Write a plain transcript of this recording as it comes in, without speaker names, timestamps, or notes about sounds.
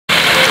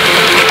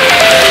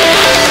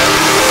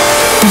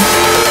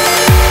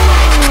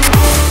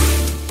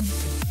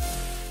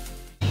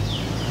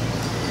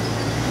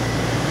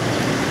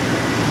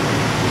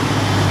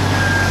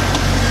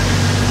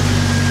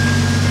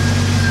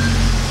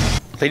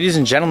Ladies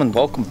and gentlemen,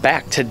 welcome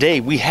back. Today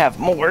we have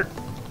more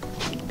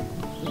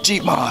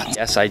Jeep mods.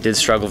 Yes, I did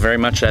struggle very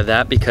much at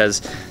that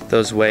because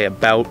those weigh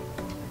about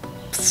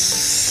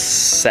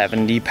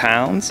 70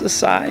 pounds a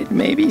side,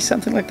 maybe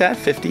something like that,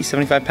 50,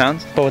 75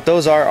 pounds. But what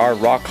those are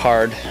rock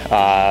hard,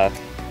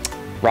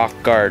 rock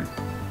guard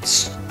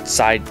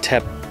side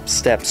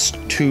steps,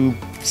 tube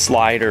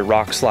slider,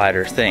 rock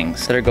slider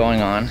things that are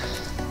going on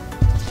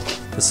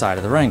the side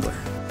of the Wrangler.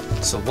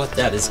 So what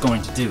that is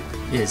going to do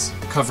is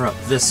cover up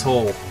this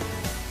whole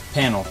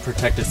panel,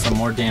 protected from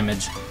more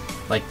damage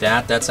like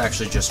that. That's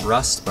actually just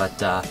rust, but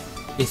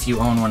if you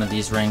own one of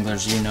these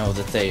Wranglers, you know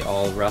that they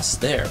all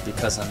rust there,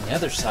 because on the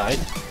other side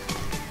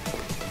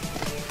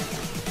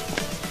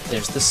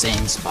there's the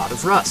same spot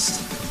of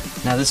rust.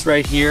 Now this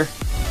right here,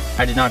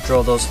 I did not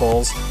drill those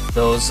holes.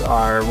 Those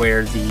are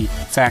where the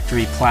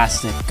factory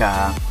plastic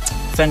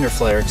fender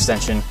flare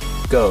extension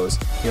goes.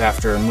 You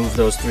have to remove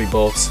those 3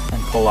 bolts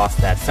and pull off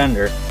that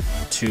fender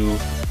to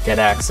get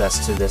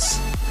access to this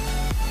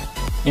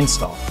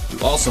install. You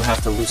also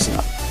have to loosen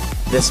up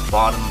this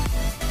bottom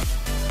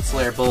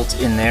flare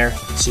bolt in there,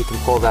 so you can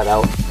pull that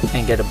out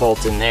and get a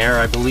bolt in there,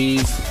 I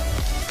believe,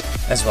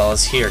 as well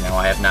as here. Now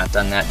I have not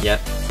done that yet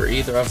for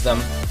either of them.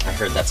 I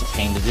heard that's a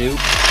pain to do.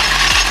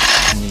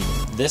 I need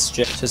this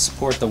jig to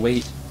support the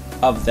weight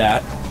of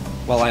that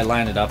while I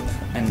line it up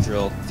and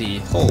drill the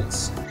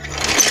holes.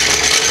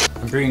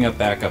 I'm bringing it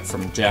back up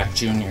from Jack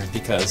Jr.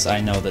 because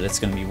I know that it's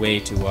going to be way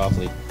too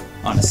wobbly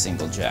on a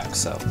single jack,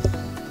 so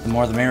the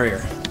more the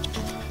merrier.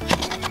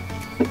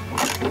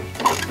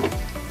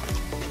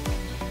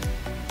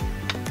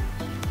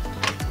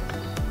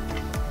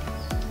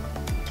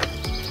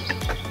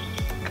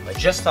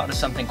 I just thought of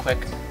something quick.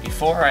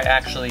 Before I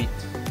actually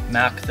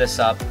mock this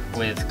up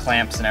with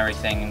clamps and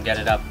everything and get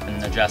it up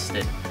and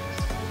adjusted,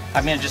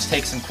 I'm going to just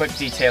take some quick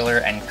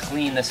detailer and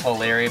clean this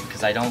whole area,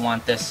 because I don't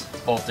want this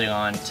bolting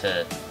on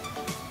to,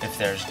 if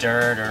there's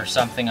dirt or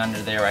something under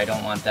there, I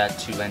don't want that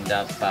to end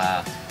up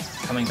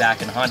coming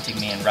back and haunting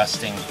me and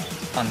rusting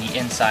on the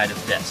inside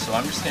of this. So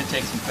I'm just going to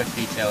take some quick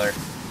detailer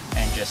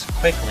and just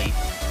quickly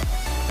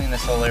clean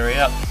this whole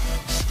area up.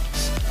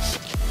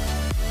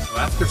 So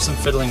after some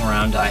fiddling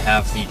around, I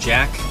have the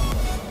jack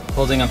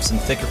holding up some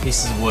thicker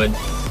pieces of wood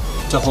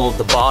to hold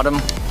the bottom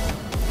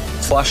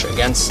flush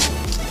against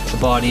the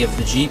body of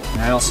the Jeep.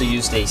 And I also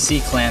used a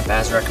C-clamp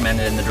as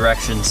recommended in the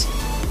directions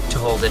to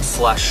hold it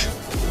flush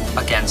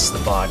against the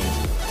body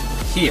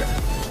here.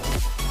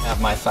 I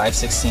have my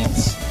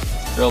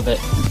 5/16 drill bit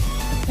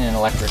and an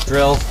electric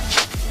drill.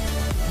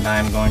 Now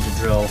I'm going to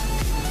drill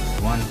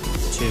 1,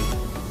 2,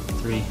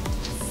 3,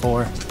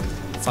 4,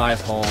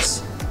 5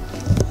 holes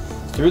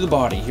through the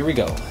body. Here we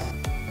go.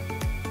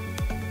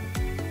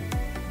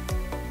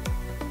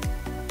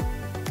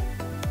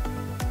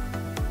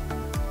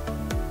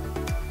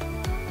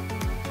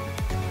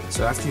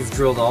 So after you've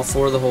drilled all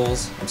 4 of the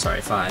holes, I'm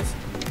sorry, 5,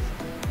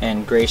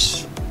 and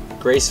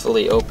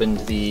gracefully opened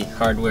the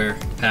hardware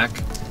pack,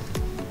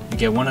 you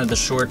get one of the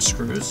short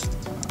screws.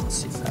 Let's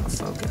see if that'll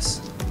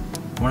focus.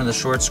 One of the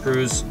short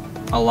screws,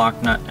 a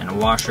lock nut, and a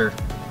washer.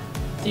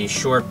 The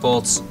short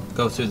bolts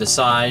go through the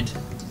side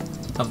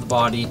of the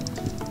body.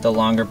 The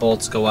longer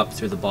bolts go up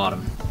through the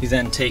bottom. You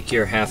then take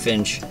your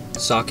 1/2-inch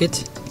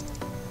socket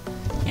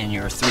and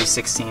your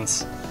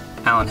 3/16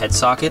 Allen head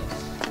socket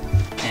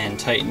and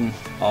tighten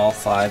all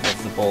 5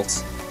 of the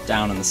bolts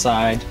down on the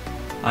side.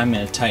 I'm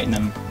going to tighten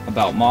them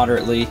about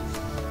moderately,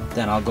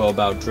 then I'll go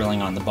about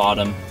drilling on the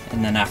bottom,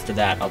 and then after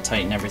that I'll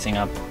tighten everything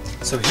up.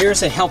 So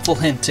here's a helpful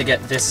hint to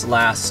get this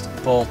last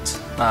bolt,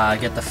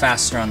 get the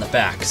fastener on the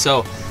back.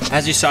 So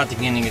as you saw at the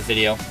beginning of the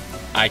video,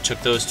 I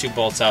took those 2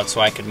 bolts out so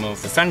I could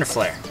move the fender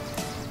flare.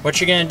 What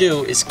you're going to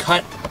do is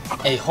cut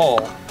a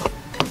hole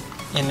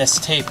in this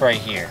tape right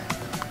here.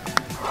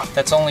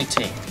 That's only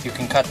tape, you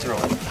can cut through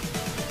it.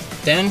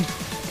 Then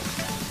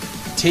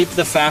tape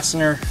the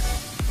fastener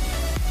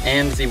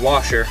and the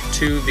washer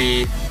to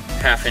the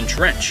 1/2-inch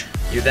wrench.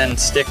 You then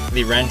stick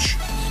the wrench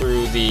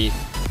through the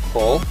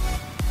hole,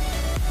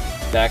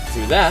 back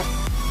through that,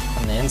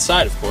 on the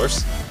inside of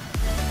course,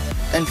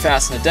 and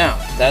fasten it down.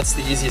 That's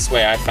the easiest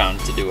way I found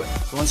to do it.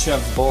 So once you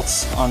have the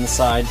bolts on the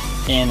side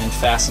in and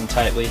fastened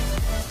tightly,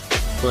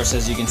 of course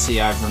as you can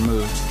see I've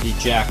removed the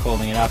jack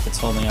holding it up. It's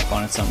holding up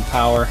on its own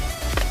power.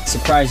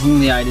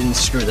 Surprisingly I didn't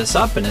screw this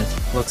up and it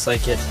looks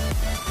like it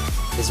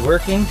is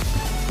working.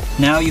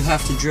 Now you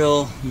have to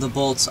drill the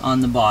bolts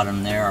on the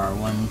bottom. There are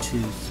 1,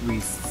 2, 3,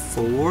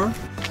 4.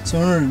 So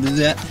in order to do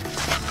that,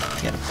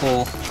 you gotta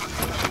pull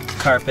the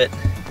carpet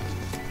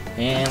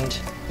and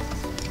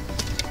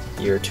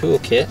your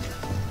toolkit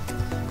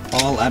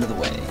all out of the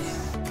way.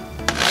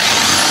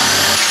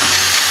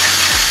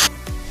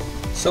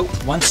 So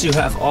once you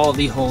have all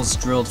the holes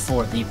drilled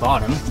for the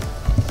bottom,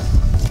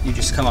 you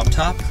just come up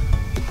top,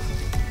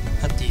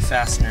 put the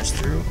fasteners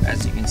through,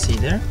 as you can see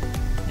there.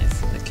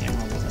 If the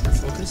camera will ever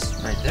focus,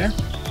 right there.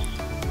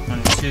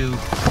 1, 2,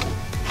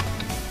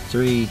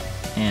 3,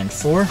 and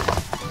 4.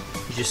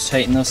 You just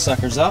tighten those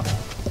suckers up.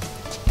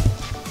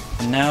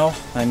 And now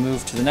I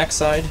move to the next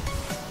side.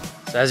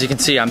 So as you can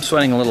see, I'm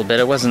sweating a little bit.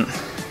 It wasn't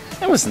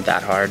It wasn't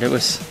that hard. It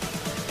was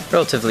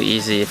relatively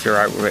easy if you're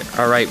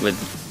alright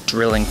with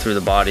drilling through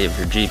the body of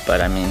your Jeep,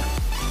 but I mean,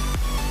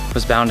 it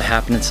was bound to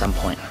happen at some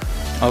point.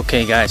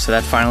 Okay guys, so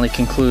that finally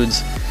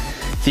concludes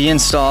the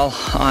install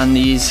on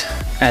these.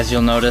 As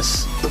you'll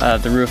notice,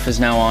 the roof is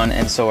now on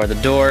and so are the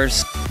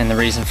doors. And the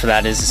reason for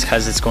that is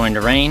because it's going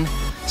to rain.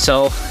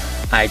 So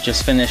I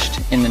just finished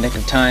in the nick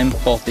of time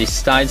both these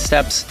side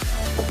steps.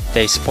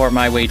 They support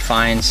my weight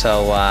fine,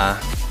 so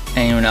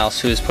anyone else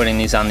who is putting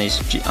these on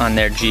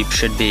their Jeep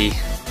should be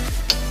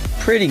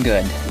pretty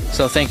good.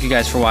 So thank you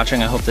guys for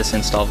watching. I hope this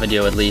install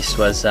video at least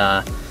was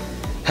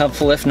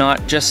helpful, if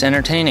not just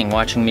entertaining,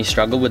 watching me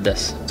struggle with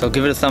this. So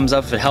give it a thumbs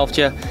up if it helped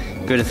you.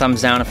 Give it a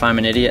thumbs down if I'm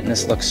an idiot and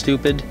this looks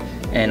stupid.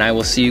 And I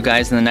will see you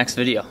guys in the next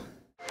video.